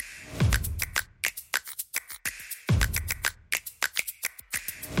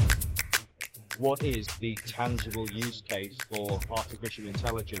what is the tangible use case for artificial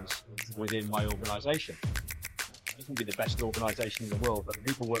intelligence within my organization? It can be the best organization in the world, but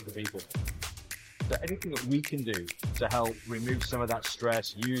people work for people. So anything that we can do to help remove some of that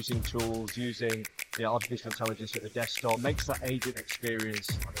stress, using tools, using artificial intelligence at the desktop, makes that agent experience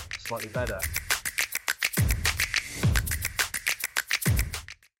slightly better.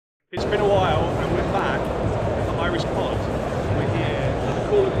 It's been a while and we're back at the Irish Pod. We're here at the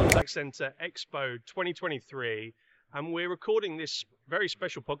Call and Contact Center Expo 2023 and we're recording this very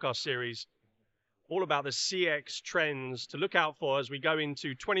special podcast series all about the CX trends to look out for as we go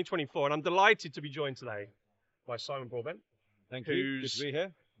into 2024. And I'm delighted to be joined today by Simon Broadbent. Thank you. Good to be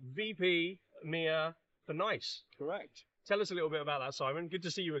here. VP EMEA for NICE. Correct. Tell us a little bit about that, Simon. Good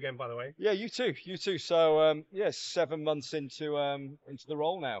to see you again, by the way. Yeah, you too. So, 7 months into the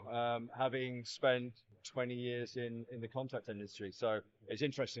role now, having spent 20 years in the contact industry. So it's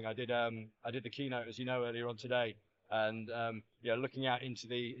interesting. I did the keynote, as you know, earlier on today, and looking out into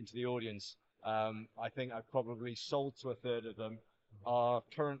the audience. I think I've probably sold to a third of them, are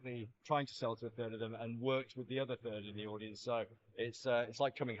currently trying to sell to a third of them, and worked with the other third in the audience. So it's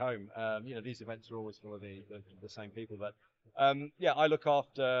like coming home. These events are always full of the same people. But I look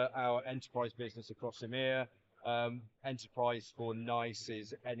after our enterprise business across EMEA. Enterprise for NICE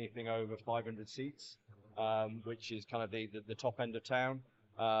is anything over 500 seats, which is kind of the top end of town,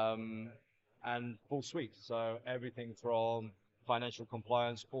 and full suite. So everything from financial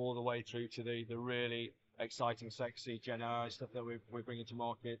compliance all the way through to the really exciting, sexy Gen AI stuff that we're bringing to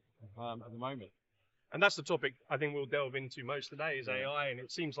market at the moment. And that's the topic I think we'll delve into most today is AI, and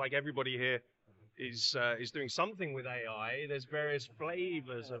it seems like everybody here is doing something with AI. There's various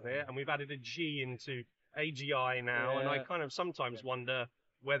flavors of it, and we've added a G into AGI now, and I kind of sometimes wonder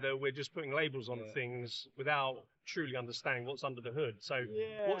whether we're just putting labels on things without truly understanding what's under the hood. So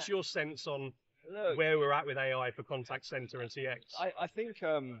what's your sense on where we're at with AI for contact center and CX? I think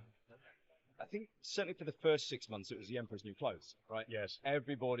certainly for the first 6 months, it was the emperor's new clothes, right? Yes.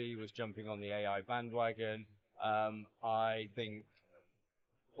 Everybody was jumping on the AI bandwagon. I think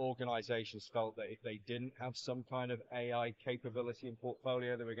organizations felt that if they didn't have some kind of AI capability in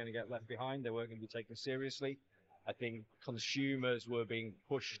portfolio, they were going to get left behind. They weren't going to be taken seriously. I think consumers were being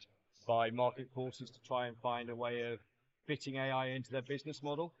pushed by market forces to try and find a way of fitting AI into their business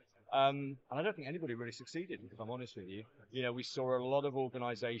model. And I don't think anybody really succeeded, if I'm honest with you. We saw a lot of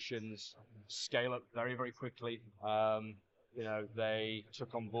organizations scale up very, very quickly. They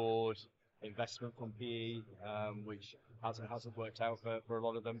took on board investment from PE, which hasn't worked out for a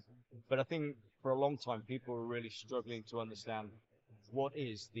lot of them. But I think for a long time, people were really struggling to understand what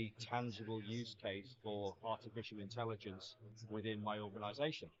is the tangible use case for artificial intelligence within my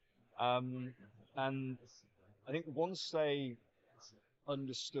organization. And I think once they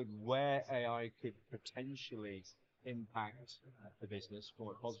understood where AI could potentially impact the business from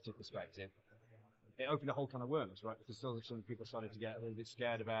a positive perspective, it opened a whole can of worms, right? Because still some people started to get a little bit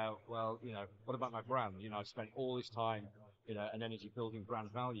scared about, what about my brand? I've spent all this time, and energy building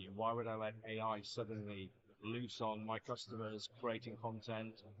brand value. Why would I let AI suddenly loose on my customers, creating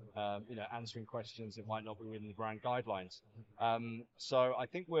content, answering questions that might not be within the brand guidelines? So I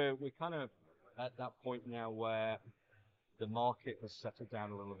think we're kind of at that point now where the market has settled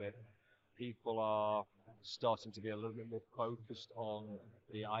down a little bit. People are starting to be a little bit more focused on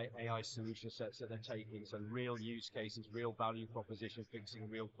the AI solution sets that they're taking. So real use cases, real value proposition, fixing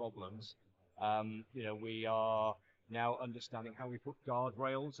real problems. We are now understanding how we put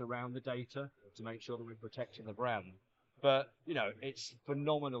guardrails around the data to make sure that we're protecting the brand. But, it's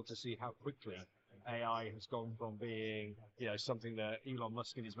phenomenal to see how quickly AI has gone from being, something that Elon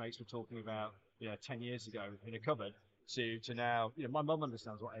Musk and his mates were talking about, 10 years ago in a cupboard, to now, my mum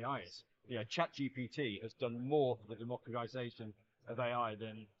understands what AI is. ChatGPT has done more for the democratization of AI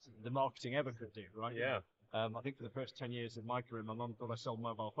than the marketing ever could do, right? Yeah. I think for the first 10 years of my career, my mum thought I sold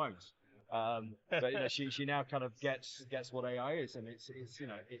mobile phones. But she now kind of gets what AI is, and it's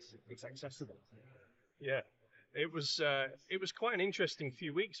accessible. Yeah, it was quite an interesting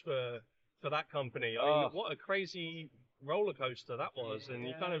few weeks for that company. I mean, what a crazy roller coaster that was, and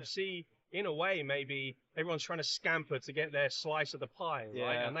you kind of see, in a way, maybe everyone's trying to scamper to get their slice of the pie,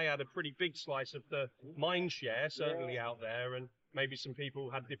 right? And they had a pretty big slice of the mind share, certainly out there, and maybe some people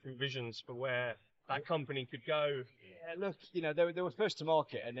had different visions for where that company could go. Yeah, look, they were first to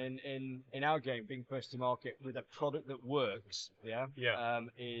market, and in our game, being first to market with a product that works,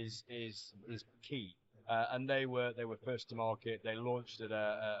 is key. And they were first to market. They launched at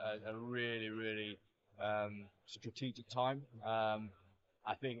a really, really strategic time.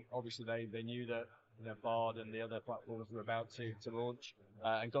 I think obviously they knew that Bard and the other platforms were about to launch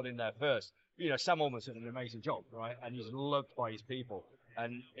and got in there first. Sam Almost did an amazing job, right? And he's loved by his people.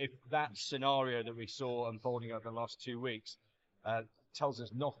 And if that scenario that we saw unfolding over the last 2 weeks tells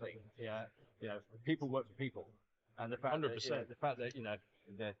us nothing, people work for people, and the fact 100%. that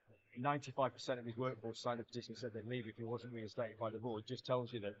the 95% of his workforce signed a petition and said they'd leave if he wasn't reinstated by the board just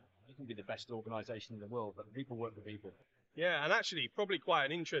tells you that you can be the best organisation in the world, but people work for people. Yeah, and actually, probably quite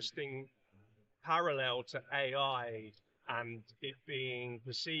an interesting parallel to AI and it being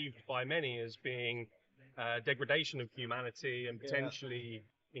perceived by many as being degradation of humanity and potentially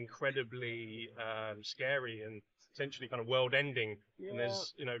incredibly scary and potentially kind of world-ending. And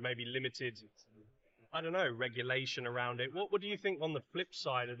there's, maybe limited, I don't know, regulation around it. What do you think on the flip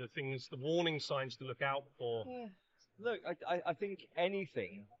side of the things, the warning signs to look out for? Look, I think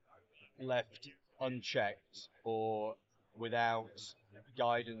anything left unchecked or without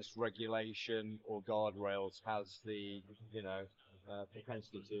guidance, regulation, or guardrails has the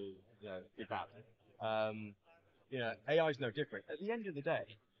propensity to be bad. AI is no different. At the end of the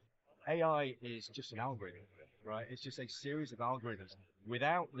day, AI is just an algorithm, right? It's just a series of algorithms.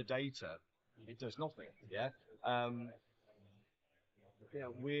 Without the data, it does nothing.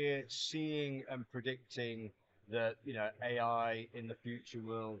 We're seeing and predicting that AI in the future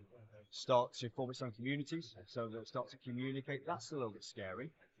will start to form its own communities, so they'll start to communicate. That's a little bit scary.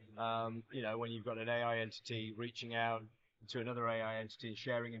 When you've got an AI entity reaching out to another AI entity and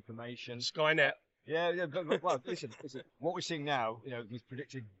sharing information. Skynet. Yeah, but well, listen. What we're seeing now, was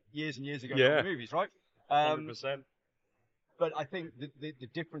predicted years and years ago in the movies, right? 100%. But I think the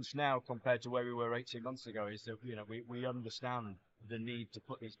difference now compared to where we were 18 months ago is that we understand the need to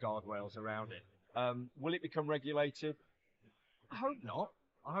put these guardrails around it. Will it become regulated? I hope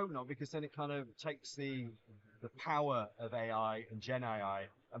not, because then it kind of takes the power of AI and Gen AI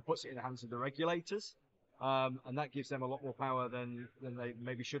and puts it in the hands of the regulators, and that gives them a lot more power than they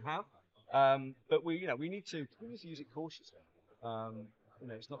maybe should have. But we need to use it cautiously.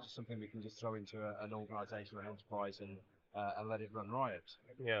 It's not just something we can just throw into an organisation or an enterprise and let it run riot.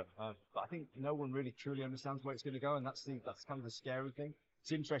 Yeah. But I think no one really truly understands where it's going to go, and that's kind of the scary thing.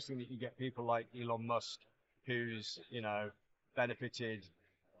 It's interesting that you get people like Elon Musk, who's benefited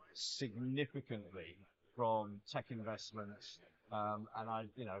significantly from tech investments, and I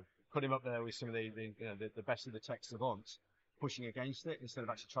put him up there with some of the best of the tech savants pushing against it instead of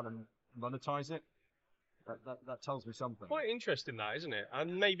actually trying to monetize it. That tells me something. Quite interesting, that, isn't it?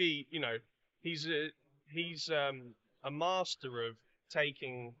 And maybe he's a master of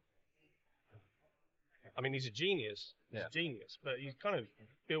taking. I mean, he's a genius. He's a genius, but he's kind of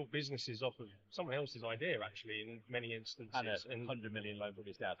built businesses off of someone else's idea, actually, in many instances. And 100 million loan from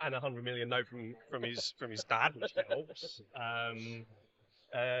his dad. And 100 million note from his dad, which helps.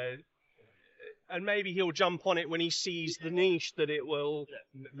 And maybe he'll jump on it when he sees the niche that it will.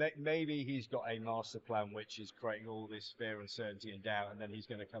 Maybe he's got a master plan which is creating all this fear, uncertainty, and doubt, and then he's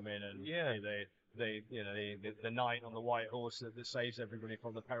going to come in and the knight on the white horse that saves everybody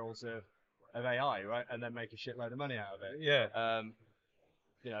from the perils of AI, right? And then make a shitload of money out of it. Yeah.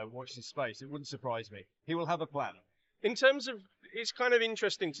 Watch this space. It wouldn't surprise me. He will have a plan. In terms of, it's kind of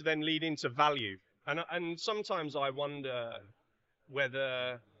interesting to then lead into value, and sometimes I wonder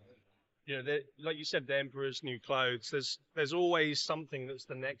whether. Like you said, the emperor's new clothes. There's always something that's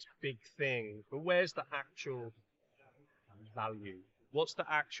the next big thing. But where's the actual value? What's the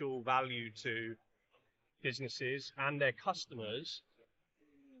actual value to businesses and their customers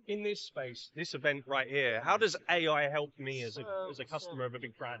in this space, this event right here? How does AI help me as a customer of a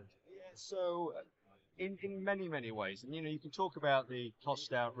big brand? So, in many, many ways, and you can talk about the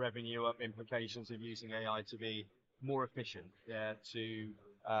cost out, revenue up implications of using AI to be more efficient, to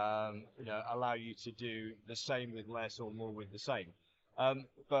allow you to do the same with less or more with the same.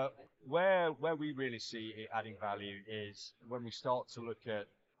 But where we really see it adding value is when we start to look at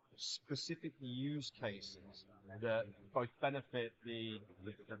specific use cases that both benefit the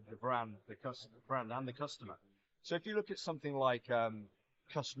brand, brand and the customer. So if you look at something like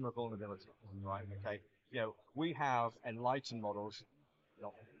customer vulnerability, right? Okay, we have enlightened models.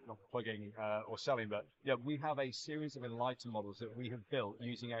 Not plugging or selling, but we have a series of enlightened models that we have built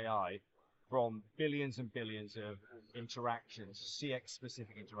using AI from billions and billions of interactions, CX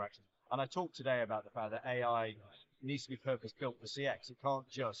specific interactions. And I talked today about the fact that AI needs to be purpose built for CX. It can't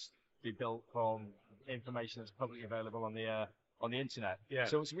just be built from information that's publicly available on the internet. Yeah.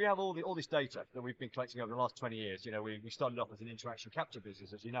 So we have all this data that we've been collecting over the last 20 years. We started off as an interaction capture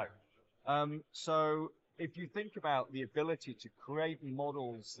business, as you know. So if you think about the ability to create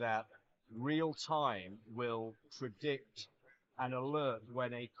models that real time will predict and alert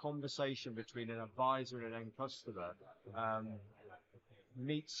when a conversation between an advisor and an end customer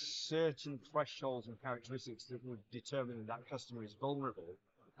meets certain thresholds and characteristics that would determine that customer is vulnerable,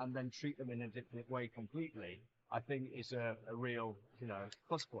 and then treat them in a different way completely, I think is a real,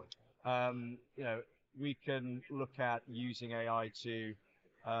 plus point. We can look at using AI to,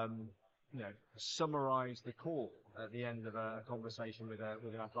 summarize the call at the end of a conversation with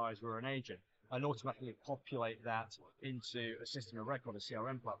an advisor or an agent, and automatically populate that into a system of record, a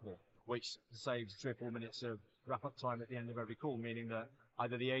CRM platform, which saves 3 or 4 minutes of wrap-up time at the end of every call, meaning that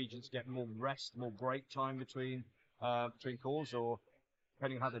either the agents get more rest, more break time between calls, or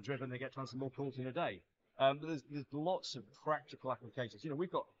depending on how they're driven, they get to answer more calls in a day. But there's lots of practical applications.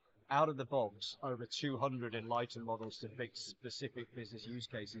 We've got out of the box over 200 enlightened models to fix specific business use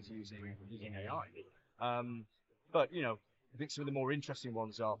cases using AI. But I think some of the more interesting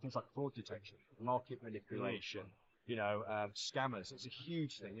ones are things like fraud detection, market manipulation, scammers. It's a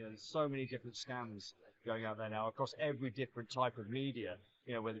huge thing. There's so many different scams going out there now across every different type of media,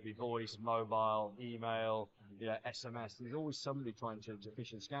 whether it be voice, mobile, email, SMS. There's always somebody trying to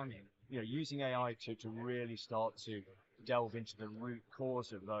fish and scam you. Using AI to really start to delve into the root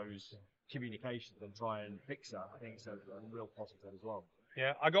cause of those communications and try and fix that, I think is a real positive as well.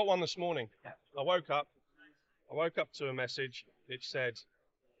 Yeah, I got one this morning. Yeah. I woke up to a message. It said,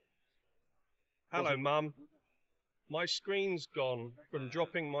 "Hello, Mum. My screen's gone from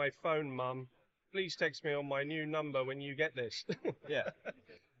dropping my phone, Mum. Please text me on my new number when you get this." Yeah.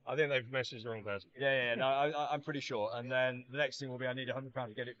 I think they've messaged the wrong person. Yeah. No, I'm pretty sure. And then the next thing will be, I need £100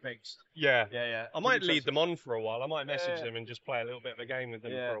 to get it fixed. Yeah. I might lead them on for a while. I might message them and just play a little bit of a game with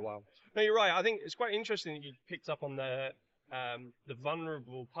them for a while. No, you're right. I think it's quite interesting that you picked up on the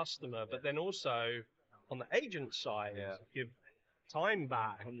vulnerable customer, but then also on the agent side, give time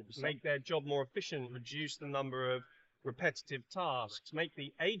back, 100%. Make their job more efficient, reduce the number of repetitive tasks, make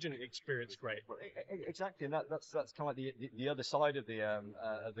the agent experience great. Exactly, and that's kind of like the other side of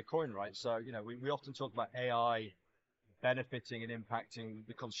the coin, right? So we often talk about AI benefiting and impacting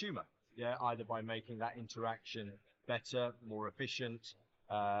the consumer, either by making that interaction better, more efficient,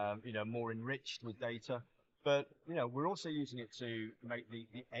 more enriched with data. But we're also using it to make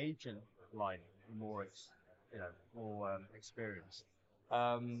the agent line more experienced.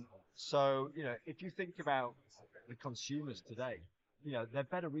 So if you think about the consumers today, they're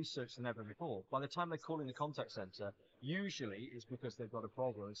better researched than ever before. By the time they call in the contact center, usually it's because they've got a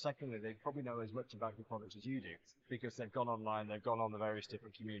problem. And secondly, they probably know as much about your product as you do, because they've gone online, they've gone on the various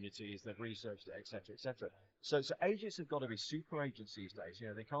different communities, they've researched it, etc., etc. So agents have got to be super agents these days.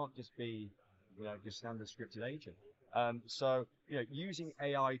 They can't just be, just standard scripted agent. So using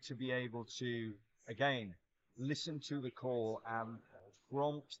AI to be able to, again, listen to the call and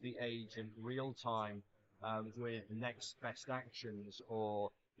prompt the agent real time with next best actions,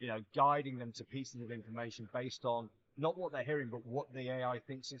 or guiding them to pieces of information based on not what they're hearing, but what the AI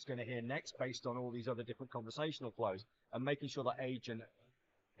thinks it's going to hear next, based on all these other different conversational flows, and making sure that agent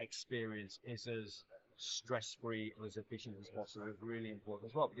experience is as stress-free and as efficient as possible is really important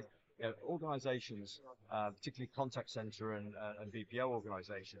as well, because organizations, particularly contact center and BPO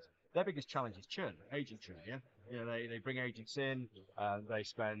organizations, their biggest challenge is churn, agent churn. They bring agents in, they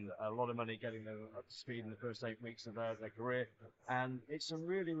spend a lot of money getting them up to speed in the first 8 weeks of their career, and it's a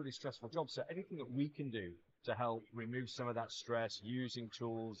really, really stressful job. So anything that we can do to help remove some of that stress, using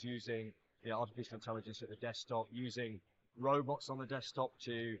tools, using artificial intelligence at the desktop, using robots on the desktop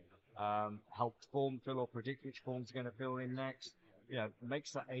to help form fill or predict which forms are going to fill in next,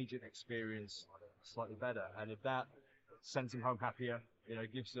 makes that agent experience slightly better. And if that sends them home happier,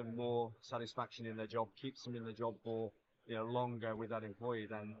 gives them more satisfaction in their job, keeps them in the job for longer with that employee,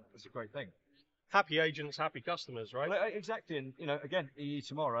 then it's a great thing. Happy agents, happy customers, right? Well, exactly. And again, EE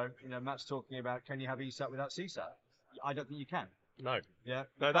tomorrow, Matt's talking about, can you have ESAT without CSAT? I don't think you can. No. Yeah.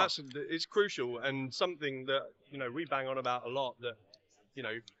 No, it's crucial, and something that we bang on about a lot. That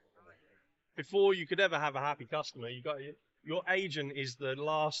before you could ever have a happy customer, your agent is the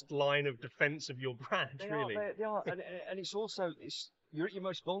last line of defense of your brand. They really. are. And it's also you're at your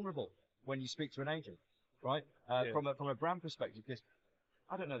most vulnerable when you speak to an agent, right? From a brand perspective, because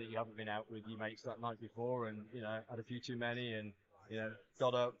I don't know that you haven't been out with your mates that night before and had a few too many and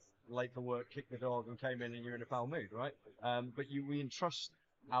got up late for work, kicked the dog, and came in and you're in a foul mood, right? But we entrust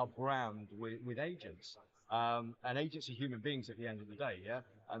our brand with agents. And agents are human beings at the end of the day,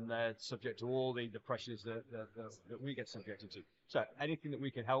 and they're subject to all the pressures that we get subjected to. So anything that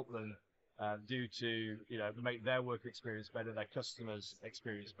we can help them do to make their work experience better, their customers'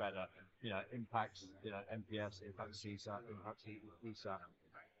 experience better, impacts NPS, impacts CSAT, impacts ESAT.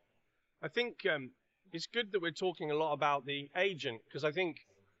 I think it's good that we're talking a lot about the agent, because I think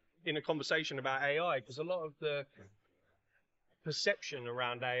in a conversation about AI, because a lot of the perception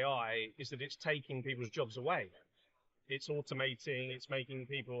around AI is that it's taking people's jobs away. It's automating, it's making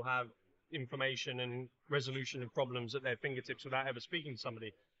people have information and resolution of problems at their fingertips without ever speaking to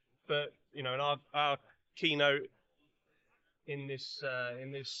somebody. But, you know, in our keynote in this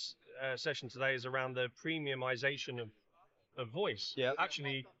session today is around the premiumization of voice. Yeah.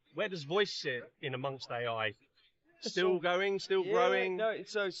 Actually, where does voice sit in amongst AI? Still going, still growing? No,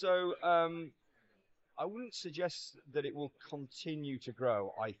 I wouldn't suggest that it will continue to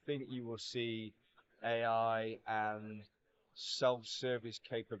grow. I think you will see AI and self-service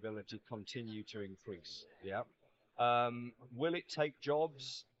capability continue to increase. Yeah. Will it take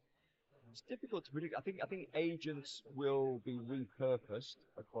jobs? It's difficult to predict. I think agents will be repurposed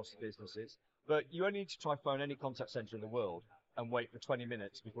across businesses, but you only need to try phone any contact center in the world and wait for 20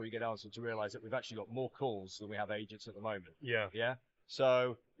 minutes before you get answered to realize that we've actually got more calls than we have agents at the moment. Yeah. Yeah.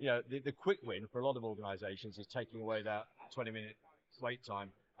 So, you know, the quick win for a lot of organizations is taking away that 20-minute wait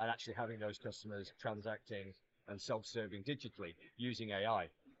time and actually having those customers transacting and self-serving digitally using AI.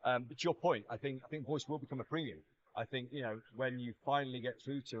 But to your point, I think voice will become a premium. I think, you know, when you finally get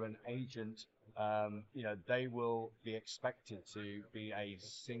through to an agent, you know, they will be expected to be a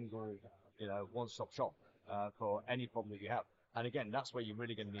single, you know, one-stop shop for any problem that you have. And again, that's where you're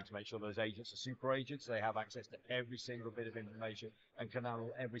really going to need to make sure those agents are super agents. They have access to every single bit of information and can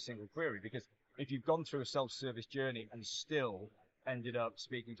handle every single query. Because if you've gone through a self-service journey and still ended up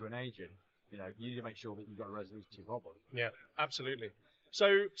speaking to an agent, you know, you need to make sure that you've got a resolution to your problem. Yeah, absolutely.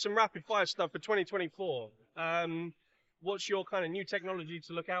 So some rapid fire stuff for 2024. What's your kind of new technology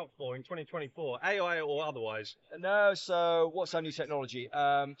to look out for in 2024, AI or otherwise? No, so what's our new technology?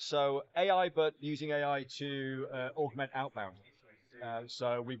 So AI, but using AI to augment outbound.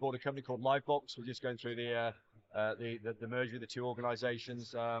 So we bought a company called Livebox. We're just going through the merger of the two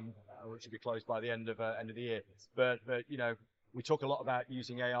organizations, which will be closed by the end of the year. But you know, we talk a lot about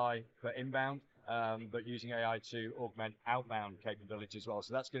using AI for inbound, but using AI to augment outbound capability as well.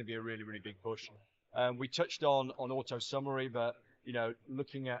 So that's going to be a really, really big push. We touched on auto summary, but you know,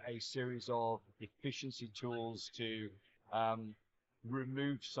 looking at a series of efficiency tools to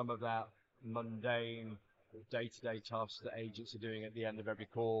remove some of that mundane day-to-day tasks that agents are doing at the end of every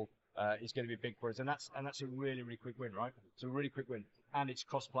call is going to be big for us, and that's a really, really quick win, right? It's a really quick win, and it's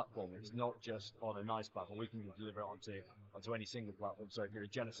cross-platform. It's not just on a nice platform. We can deliver it onto any single platform. So if you're a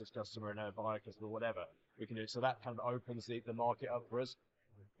Genesis customer and a Buyer customer, whatever, we can do it. So that kind of opens the market up for us.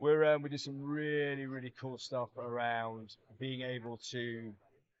 We do some really, really cool stuff around being able to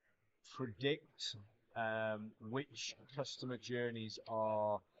predict which customer journeys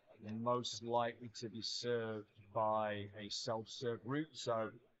are most likely to be served by a self-serve route.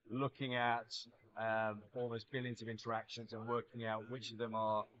 So looking at almost billions of interactions and working out which of them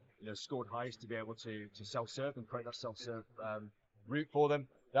are, you know, scored highest to be able to self-serve and create that self-serve route for them.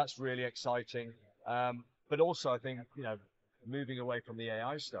 That's really exciting. But also, I think, you know, moving away from the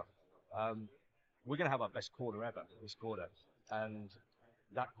AI stuff, we're going to have our best quarter ever this quarter, and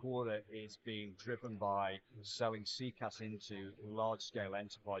that quarter is being driven by selling CCaaS into large-scale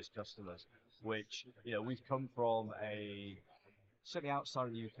enterprise customers, which, you know, we've come from certainly outside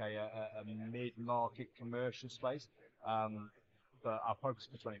of the UK, a mid-market commercial space. But our focus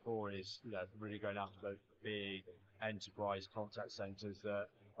for 24 is, you know, really going after those big enterprise contact centers that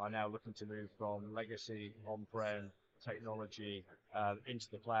are now looking to move from legacy on-prem technology into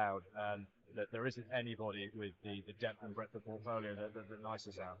the cloud, and that there isn't anybody with the depth and breadth of portfolio that NICE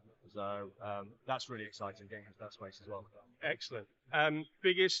has. So that's really exciting getting into that space as well. Excellent.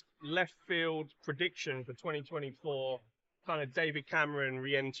 Biggest left field prediction for 2024, kind of David Cameron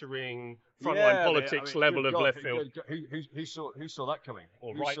re-entering frontline politics level of left field. Who saw that coming?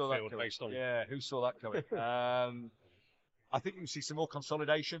 Or right field based on. Yeah, who saw that coming? I think you'll see some more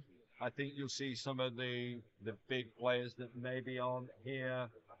consolidation. I think you'll see some of the big players that maybe aren't here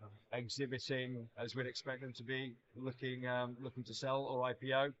exhibiting as we'd expect them to be, looking to sell or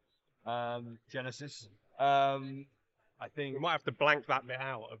IPO. Genesis. I think we might have to blank that bit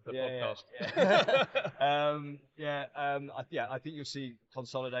out of the podcast. I think you'll see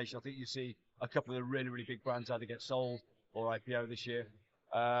consolidation. I think you see a couple of the really, really big brands either get sold or IPO this year,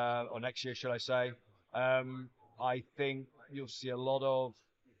 or next year, should I say. I think you'll see a lot of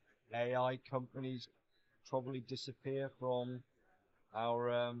AI companies probably disappear from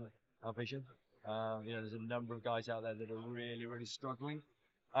our vision. You know, there's a number of guys out there that are really, really struggling,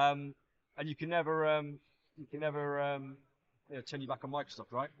 and you can never you know, turn your back on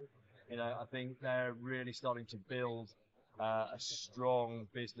Microsoft, right? You know, I think they're really starting to build a strong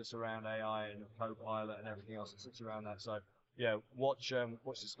business around AI and Copilot and everything else that sits around that. So yeah, watch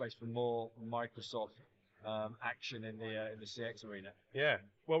the space for more Microsoft action in the CX arena. Yeah.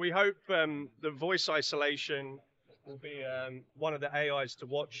 Well, we hope the voice isolation will be one of the AIs to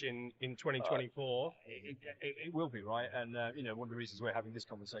watch in 2024. It will be, right, and one of the reasons we're having this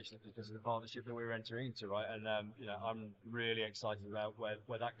conversation is because of the partnership that we're entering into, right, and I'm really excited about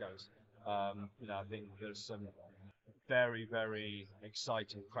where that goes. I think there's some very, very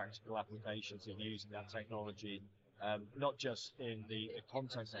exciting practical applications of using that technology, not just in the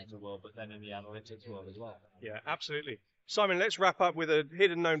contact center world, but then in the analytics world as well. Yeah, absolutely. Simon, let's wrap up with a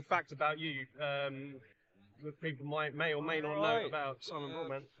hidden known fact about you. That people may or may not know about Simon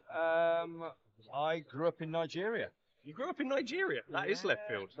Broadbent. I grew up in Nigeria. You grew up in Nigeria. That is left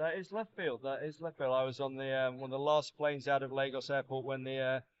field. That is left field. That is left field. I was on the one of the last planes out of Lagos Airport when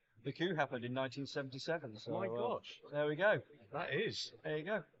the coup happened in 1977. So, my gosh. there we go. That is. There you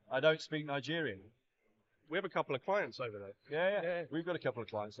go. I don't speak Nigerian. We have a couple of clients over there. Yeah. We've got a couple of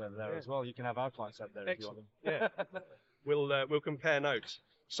clients over there as well. You can have our clients over there. Excellent. If you want them. Yeah. We'll compare notes.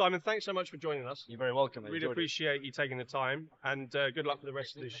 Simon, thanks so much for joining us. You're very welcome. Really appreciate you taking the time, and good luck for the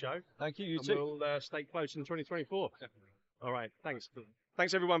rest of this show. Thank you. You too. We'll stay close in 2024. All right. Thanks.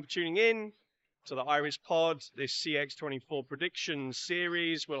 Thanks everyone for tuning in to the Iris Pod, this CX24 prediction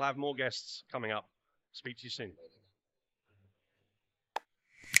series. We'll have more guests coming up. Speak to you soon.